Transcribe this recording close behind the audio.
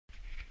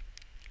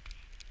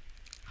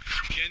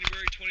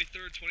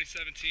23rd,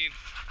 2017.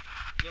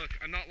 Look,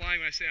 I'm not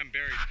lying when I say I'm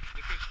buried.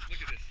 Look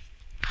at this.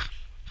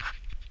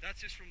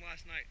 That's just from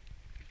last night.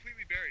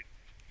 Completely buried.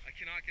 I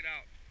cannot get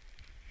out.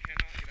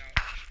 Cannot get out.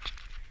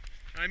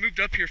 And I moved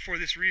up here for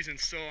this reason,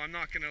 so I'm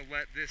not gonna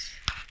let this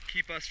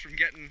keep us from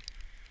getting.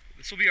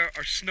 This will be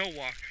our snow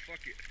walk.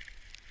 Fuck it.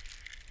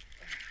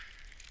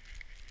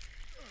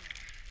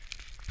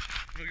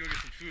 I'm gonna go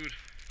get some food.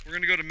 We're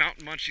gonna go to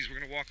Mountain Munchies. We're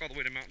gonna walk all the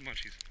way to Mountain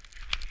Munchies.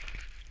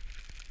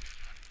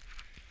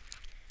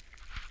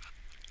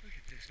 Look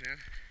at this, man.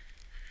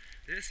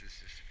 This is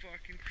just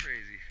fucking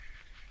crazy.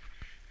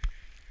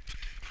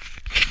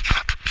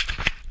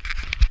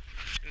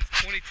 It's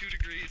 22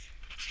 degrees.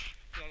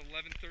 It's about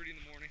 11:30 in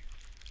the morning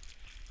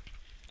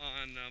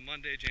on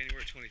Monday,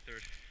 January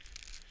 23rd.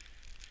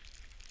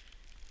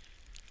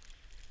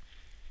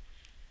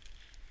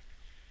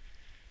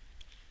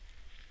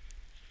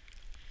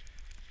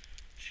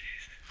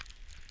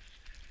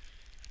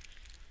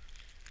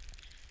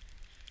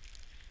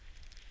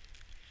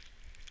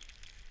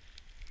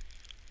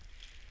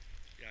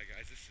 Yeah,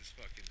 guys, this is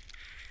fucking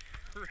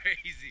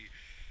crazy.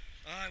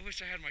 I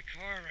wish I had my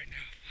car right now.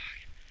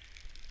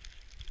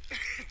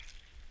 Fuck.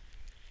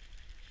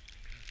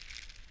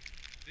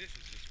 This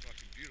is just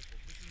fucking beautiful.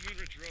 This is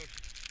Moonridge Road.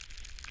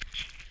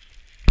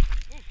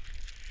 Ooh.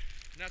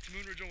 And that's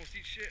Moonridge almost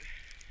eat shit.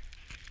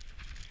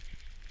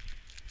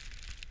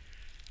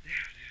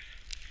 Yeah, dude.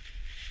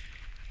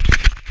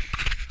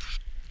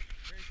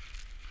 Crazy.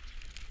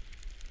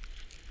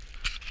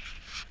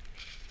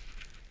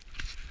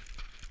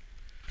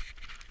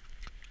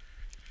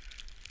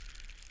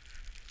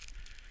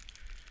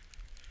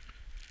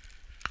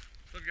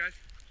 What's up, guys?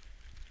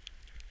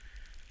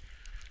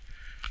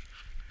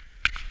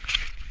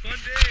 Fun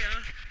day,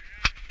 huh?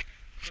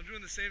 I'm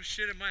doing the same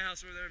shit at my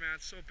house over there, man.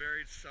 It's so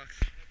buried, it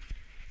sucks.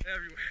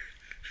 Everywhere.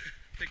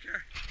 Take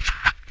care.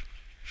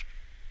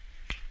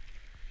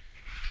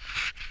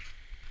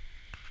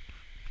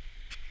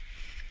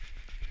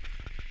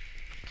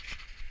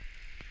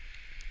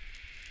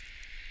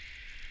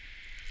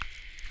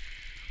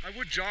 I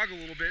would jog a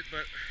little bit,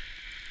 but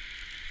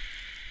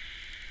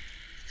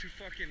it's too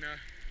fucking gnarly.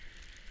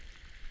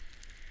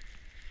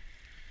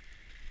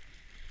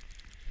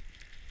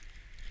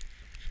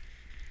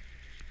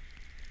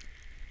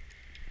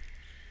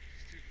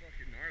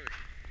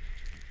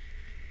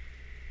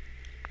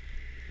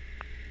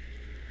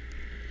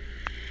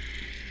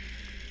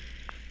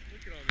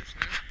 Look at all this,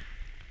 man.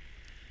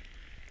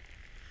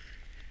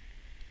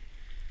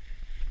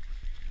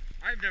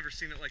 I've never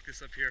seen it like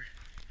this up here.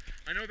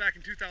 I know back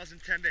in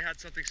 2010 they had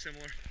something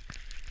similar.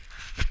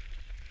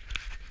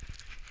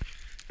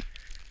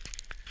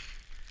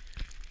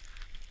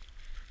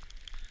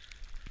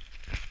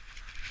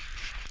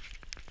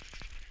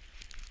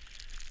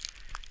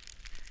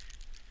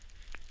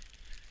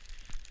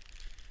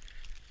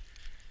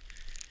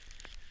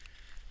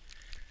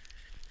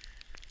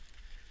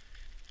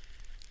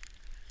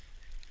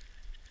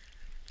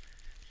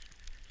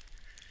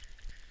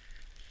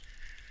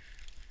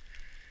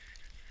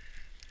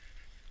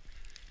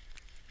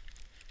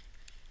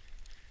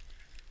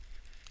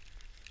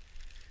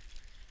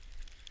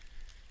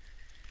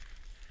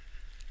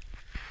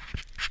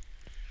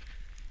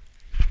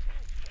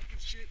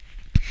 Shit.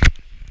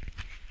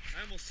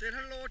 I almost said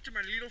hello to my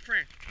little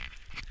friend.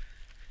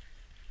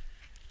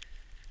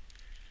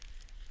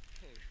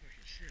 Holy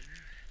fucking shit,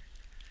 man.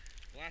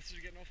 Glasses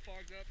are getting all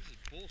fogged up. This is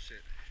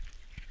bullshit.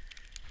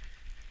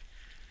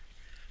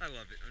 I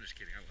love it. I'm just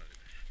kidding. I love it.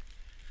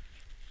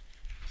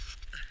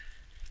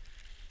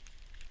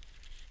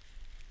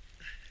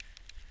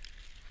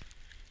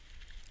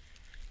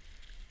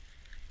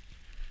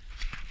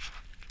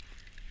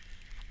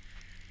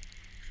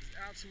 This is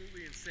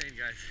absolutely insane,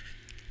 guys.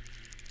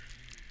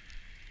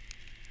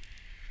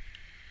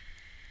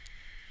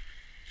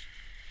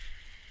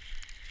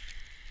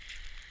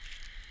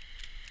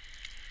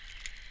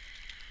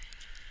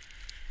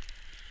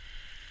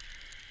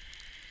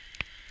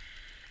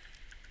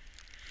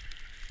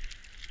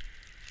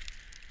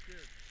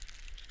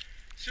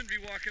 Shouldn't be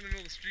walking in the middle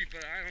of the street,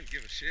 but I don't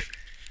give a shit.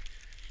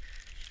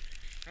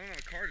 I don't have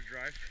a car to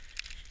drive.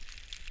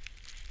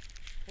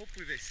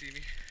 Hopefully they see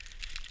me.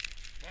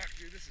 Fuck,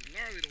 dude, this is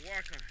gnarly to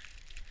walk on.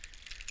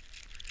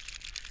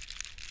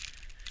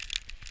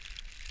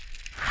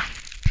 Oh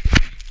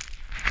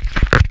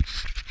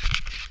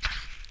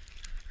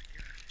my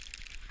God.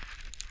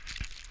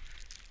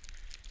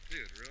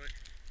 Dude, really?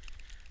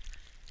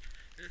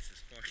 This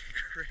is fucking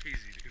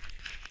crazy, dude.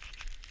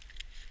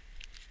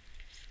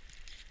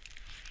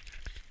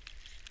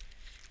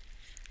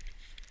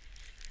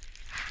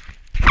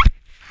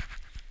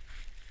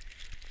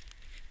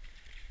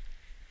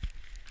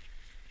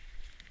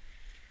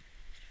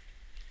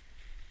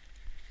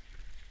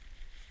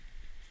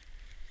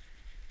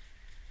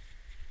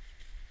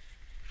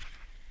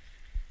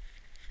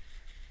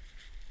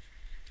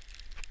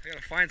 I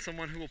gotta find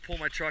someone who will pull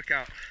my truck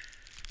out.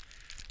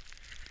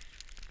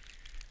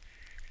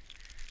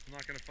 I'm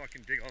not gonna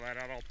fucking dig all that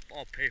out.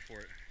 I'll pay for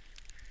it.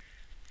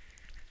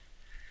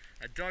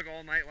 I dug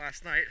all night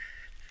last night.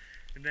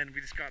 And then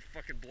we just got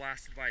fucking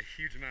blasted by a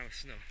huge amount of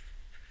snow.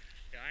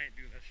 Yeah, I ain't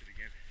doing that shit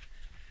again.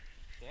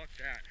 Fuck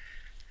that.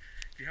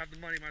 If you have the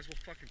money, might as well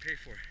fucking pay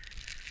for it.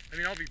 I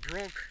mean, I'll be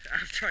broke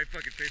after I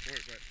fucking pay for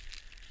it, but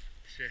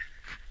shit,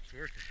 it's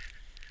worth it.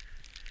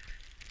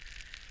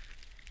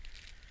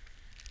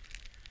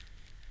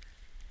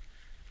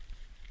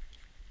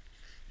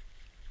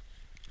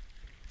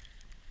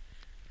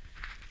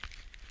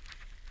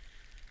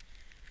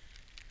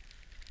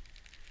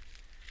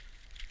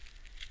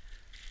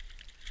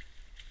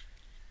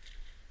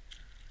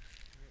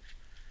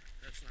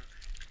 That's not.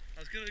 I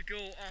was gonna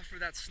go offer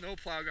that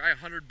snowplow guy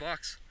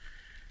 $100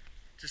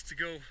 just to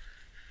go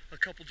a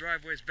couple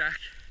driveways back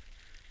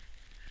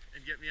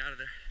and get me out of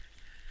there.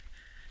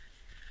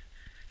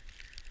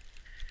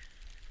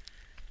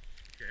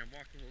 Okay, I'm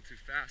walking a little too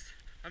fast.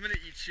 I'm gonna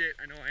eat shit,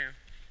 I know I am.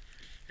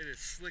 It is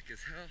slick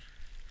as hell.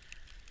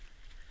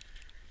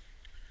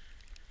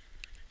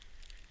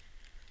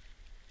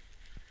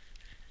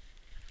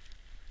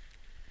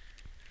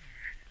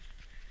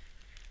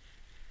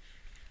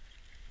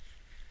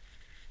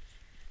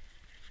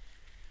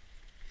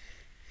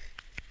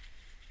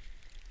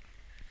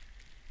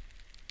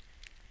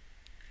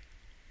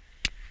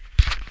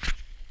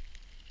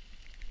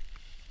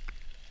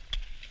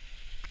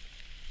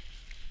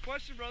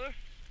 Question, brother.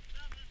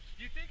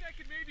 Do you think I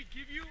could maybe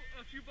give you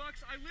a few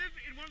bucks? I live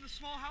in one of the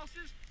small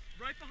houses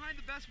right behind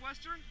the Best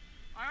Western.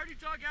 I already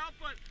dug out,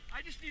 but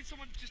I just need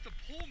someone just to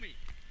pull me.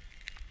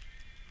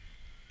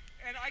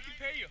 And I can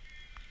pay you.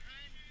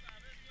 Behind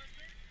Best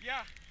Western?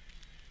 Yeah.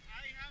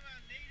 I have a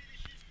lady that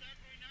she's stuck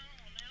right now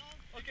on Elm.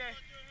 Okay.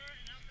 Go to her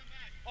and I'll come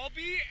back. I'll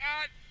be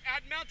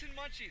at Mountain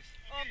Munchies.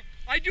 Okay.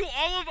 I do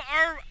all of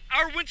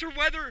our winter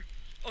weather.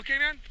 Okay,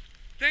 man?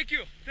 Thank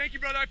you. Thank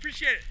you, brother. I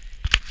appreciate it.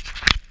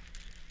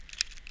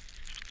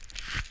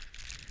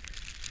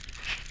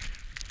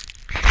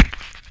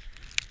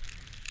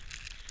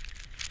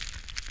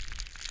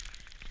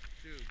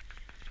 Dude.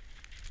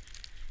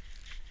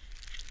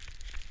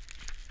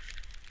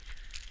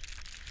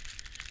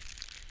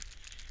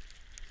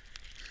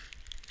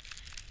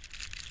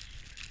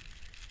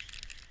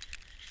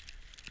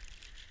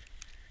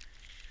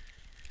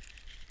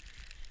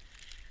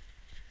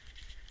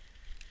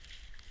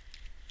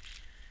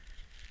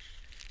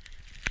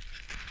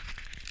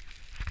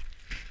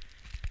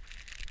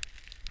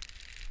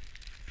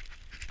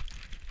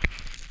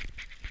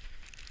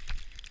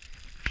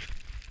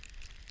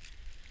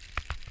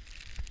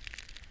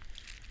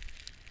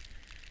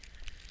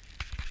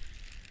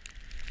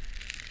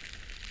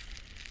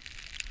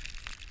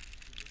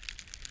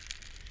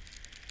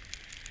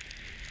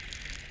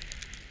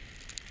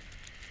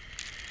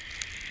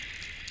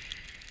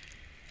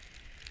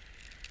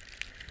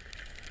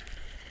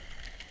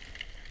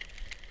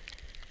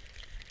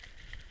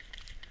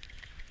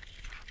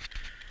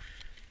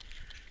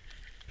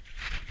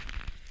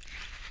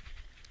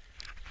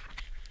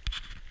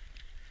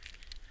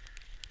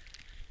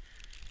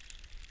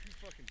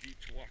 Fucking deep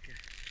to walk in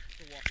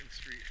the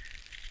street.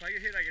 If I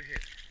get hit, I get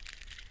hit.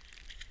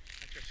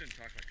 Actually, I shouldn't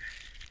talk like that.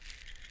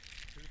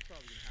 This is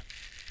probably gonna happen.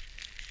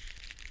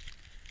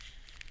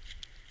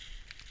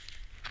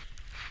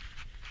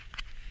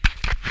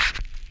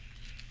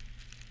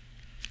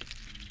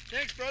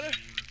 Thanks, brother.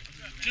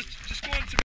 Just going to